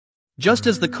Just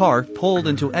as the car pulled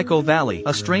into Echo Valley,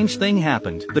 a strange thing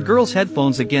happened. The girl's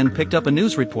headphones again picked up a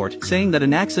news report saying that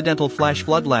an accidental flash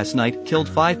flood last night killed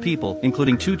 5 people,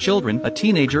 including 2 children, a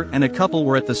teenager and a couple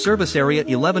were at the service area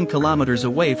 11 kilometers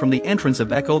away from the entrance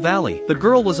of Echo Valley. The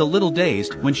girl was a little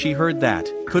dazed when she heard that.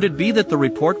 Could it be that the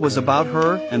report was about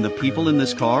her and the people in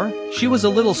this car? She was a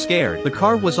little scared. The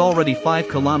car was already 5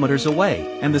 kilometers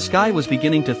away, and the sky was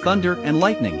beginning to thunder and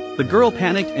lightning. The girl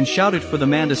panicked and shouted for the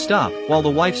man to stop, while the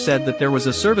wife said that there was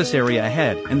a service area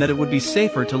ahead and that it would be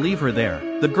safer to leave her there.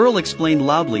 The girl explained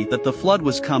loudly that the flood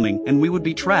was coming and we would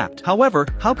be trapped. However,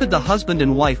 how could the husband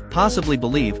and wife possibly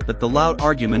believe that the loud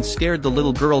arguments scared the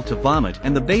little girl to vomit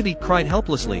and the baby cried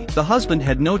helplessly? The husband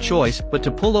had no choice but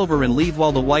to pull over and leave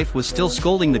while the wife was still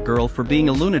scolding the girl for being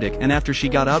a lunatic, and after she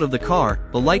got out of the car,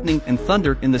 the lightning and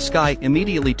thunder in the sky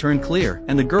immediately turned clear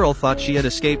and the girl thought she had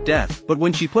escaped death. But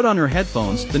when she put on her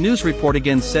headphones, the news report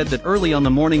again said that early on the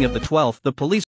morning of the 12th, the police